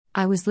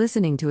I was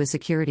listening to a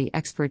security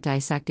expert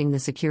dissecting the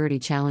security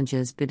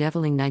challenges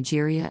bedeviling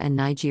Nigeria and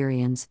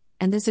Nigerians,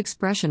 and this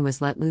expression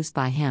was let loose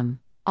by him: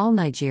 all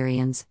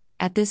Nigerians,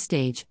 at this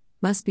stage,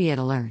 must be at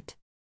alert.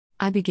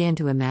 I began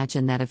to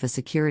imagine that if a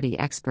security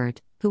expert,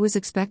 who was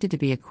expected to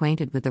be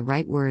acquainted with the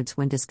right words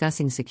when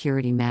discussing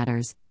security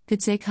matters,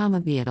 could say,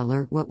 be at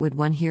alert, what would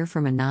one hear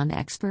from a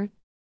non-expert?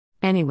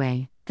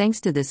 Anyway,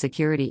 thanks to this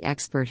security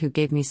expert who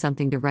gave me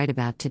something to write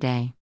about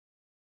today.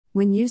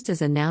 When used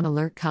as a noun,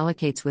 alert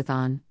collocates with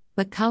on,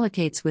 but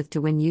collocates with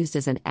to when used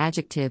as an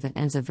adjective and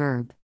as a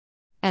verb.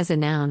 As a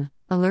noun,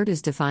 alert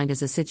is defined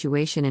as a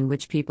situation in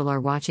which people are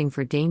watching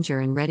for danger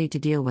and ready to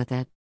deal with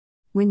it.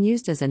 When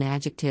used as an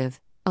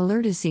adjective,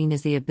 alert is seen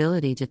as the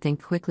ability to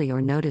think quickly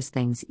or notice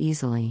things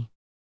easily.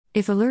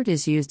 If alert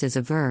is used as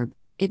a verb,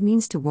 it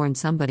means to warn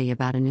somebody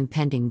about an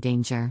impending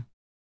danger.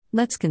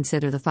 Let's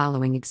consider the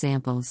following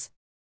examples.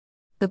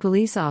 The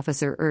police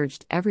officer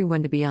urged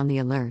everyone to be on the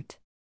alert.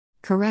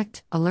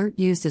 Correct, alert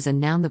used as a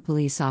noun. The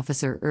police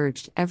officer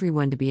urged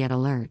everyone to be at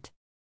alert.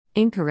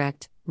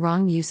 Incorrect,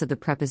 wrong use of the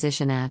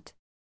preposition at.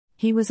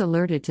 He was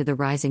alerted to the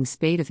rising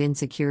spate of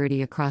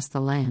insecurity across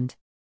the land.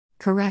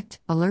 Correct,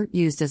 alert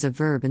used as a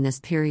verb. In this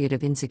period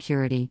of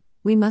insecurity,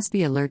 we must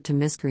be alert to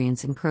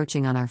miscreants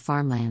encroaching on our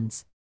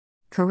farmlands.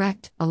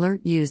 Correct,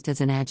 alert used as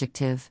an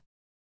adjective.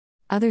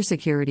 Other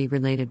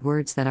security-related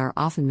words that are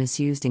often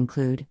misused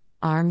include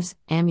arms,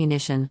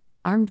 ammunition,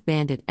 armed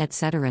bandit,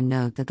 etc.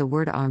 Note that the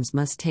word arms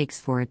must takes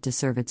for it to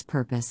serve its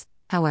purpose.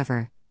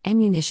 However,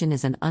 ammunition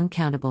is an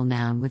uncountable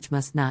noun which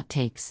must not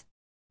takes.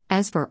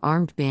 As for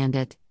armed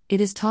bandit, it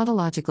is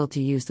tautological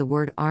to use the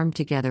word armed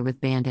together with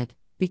bandit,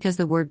 because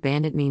the word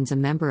bandit means a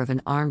member of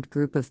an armed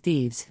group of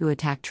thieves who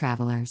attack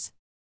travelers.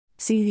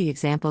 See the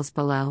examples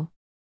below.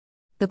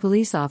 The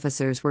police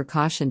officers were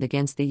cautioned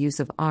against the use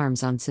of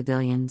arms on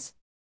civilians.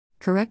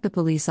 Correct, the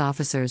police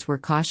officers were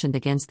cautioned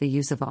against the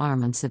use of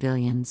arms on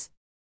civilians.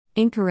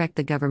 Incorrect,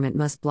 the government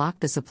must block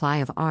the supply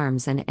of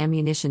arms and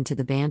ammunition to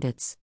the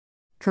bandits.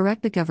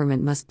 Correct, the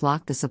government must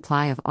block the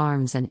supply of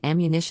arms and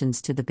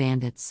ammunitions to the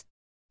bandits.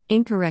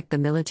 Incorrect, the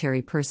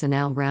military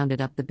personnel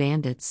rounded up the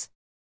bandits.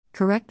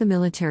 Correct, the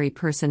military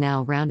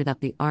personnel rounded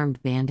up the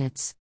armed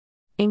bandits.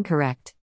 Incorrect.